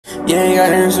You ain't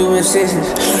got them superstitions.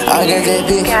 I got that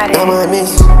bitch, not my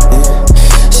mission.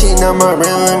 She not my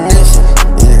reminiscence.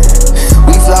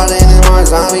 We flying in my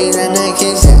zombies in the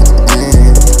kitchen.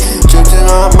 Dripping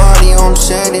on body, I'm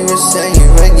sad, he was saying,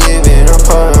 forgive it. I'm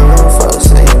part of the fuck,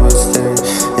 say he was there.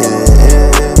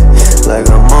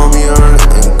 Like I'm on me on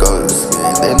the ghost.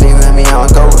 They leaving me on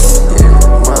ghost.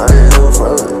 My little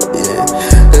brother.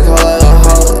 They call like a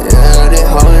hoe. They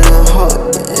holding a hoe.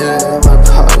 My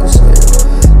pops.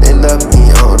 They love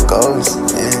me on ghost.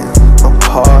 I'm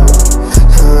hard.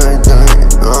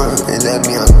 They let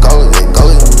me on ghost. They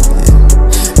ghost me.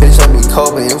 Bitch, I be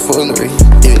cold and foolery.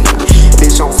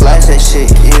 Bitch, don't flash that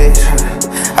shit.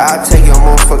 I'll take your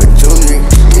motherfucking jewelry.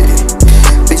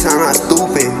 Bitch, I'm not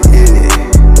stupid.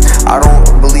 I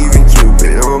don't believe in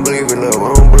Cupid, I don't believe in love,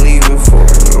 I don't believe in fuck,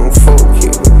 I don't fuck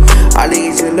Cupid. I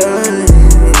need your love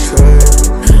and trust.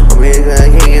 I'm here cause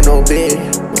I can't get no bed,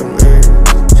 but man,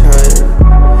 trust.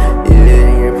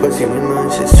 Your pussy with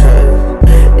lunch is trust.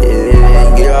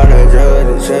 Get all the drugs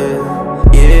and trust.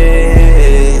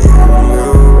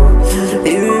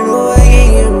 Even though I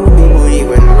can't get no people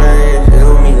even lunch, it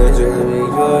don't mean that's gonna be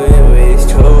good. It's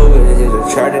trouble, it's just a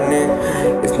charting it.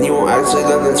 If you won't actually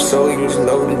love the soul, you just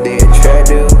love the day try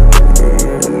to.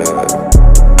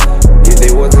 If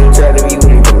they wasn't trying to be, you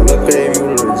wouldn't even look at them. You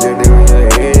would've rejected them.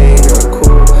 Like, it ain't not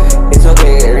cool. It's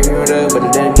okay to hear it up, but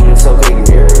it doesn't mean it's okay to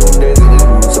hear it. It just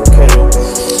means it's okay to.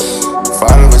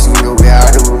 Follow us, we know we all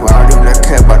do. I do not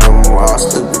care about them. We're all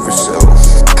stupid for sure.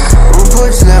 I'm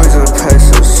pushing leverage on the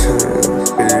pedestal.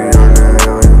 Spinning on the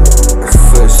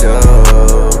for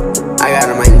sure. I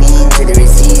got on my knees to the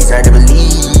receipts, hard to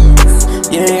believe.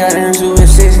 You ain't got them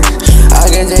superstitions. I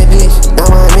got that bitch, not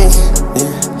my mission.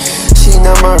 She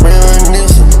not my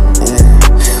reminiscence.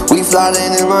 We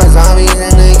flying in my zombies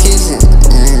in the kitchen.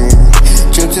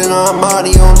 Dripping on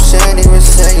body, I'm sad, he was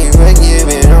saying, forgive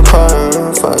it. I'm part of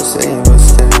the fuck, say he was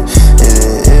saying.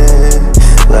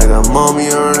 Like I'm on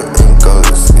me on the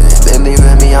ghost. They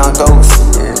leaving me on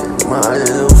ghost. My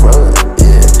little brother.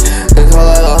 They call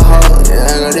like a hoe.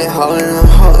 I got that hoe in a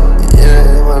hoe.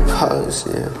 My pops.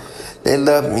 They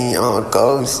love me on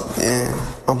ghost,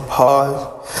 I'm paused.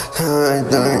 They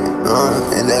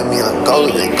let me on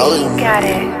ghost, they ghost me.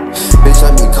 Bitch,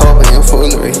 I be cold and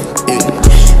foolery.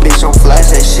 Bitch, don't flash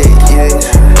that shit,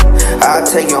 I'll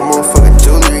take your motherfucking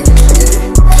jewelry.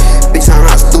 Bitch, I'm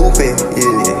not stupid,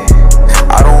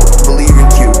 I don't believe in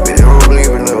Cupid, I don't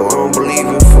believe in love, I don't believe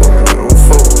in fuck, I don't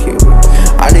fuck Cupid.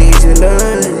 I need your love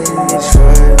and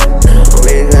trust. I'm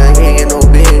here cause I can't get no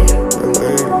bitch.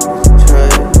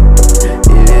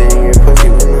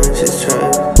 Just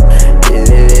trust.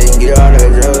 Get all the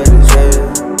drugs and trust.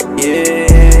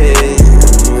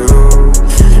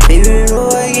 Even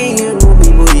though I can't get no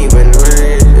people even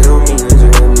learn, it don't mean it's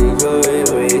gonna be good.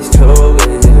 But it's trouble,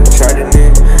 it's just a charting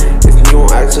it. If you don't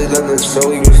actually love the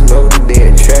soul, you just love the day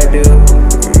and try to.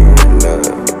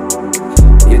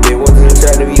 If they wasn't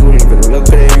try to be, you wouldn't even look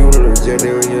at them, you would've rejected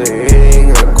them. You're like, it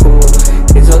ain't not cool.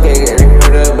 It's okay to get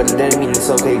heard up, but it doesn't mean it's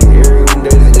okay to hear it.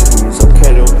 It just means it's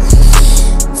okay to.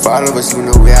 Follow us, you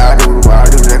know we all do. I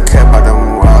do not care about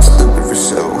them. We're all stupid for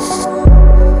sure.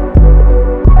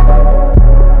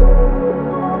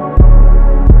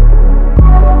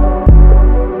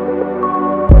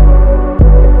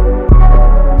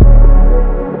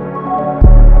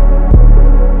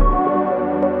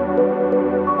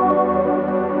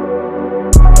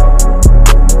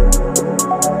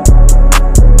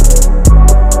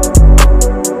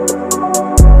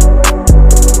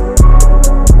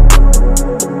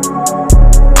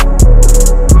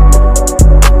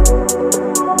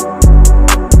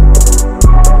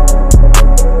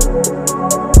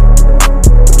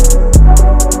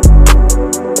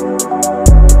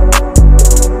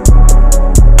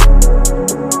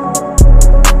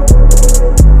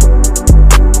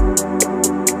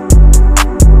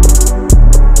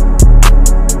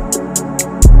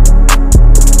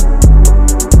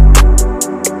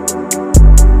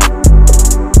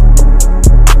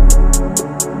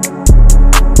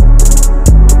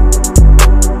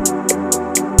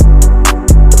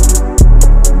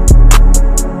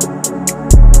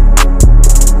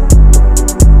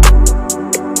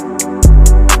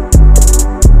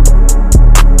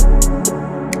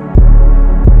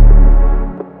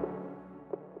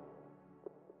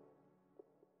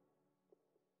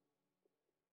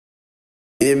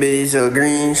 Your bitch so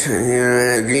green,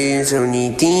 so many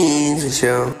things to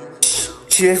show.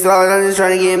 She just thought I'm just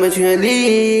trying to get between the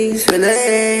leagues,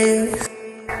 relax,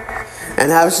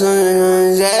 and have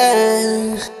some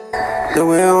jazz. The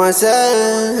way on my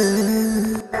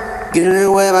side, getting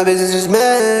away, my business is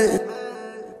mad.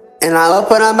 And I'm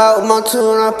up and I'm out, my two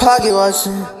in our pocket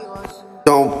watching.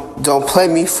 Don't play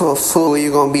me for a fool.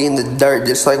 You gonna be in the dirt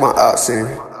just like my oxen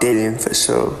didn't for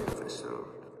sure.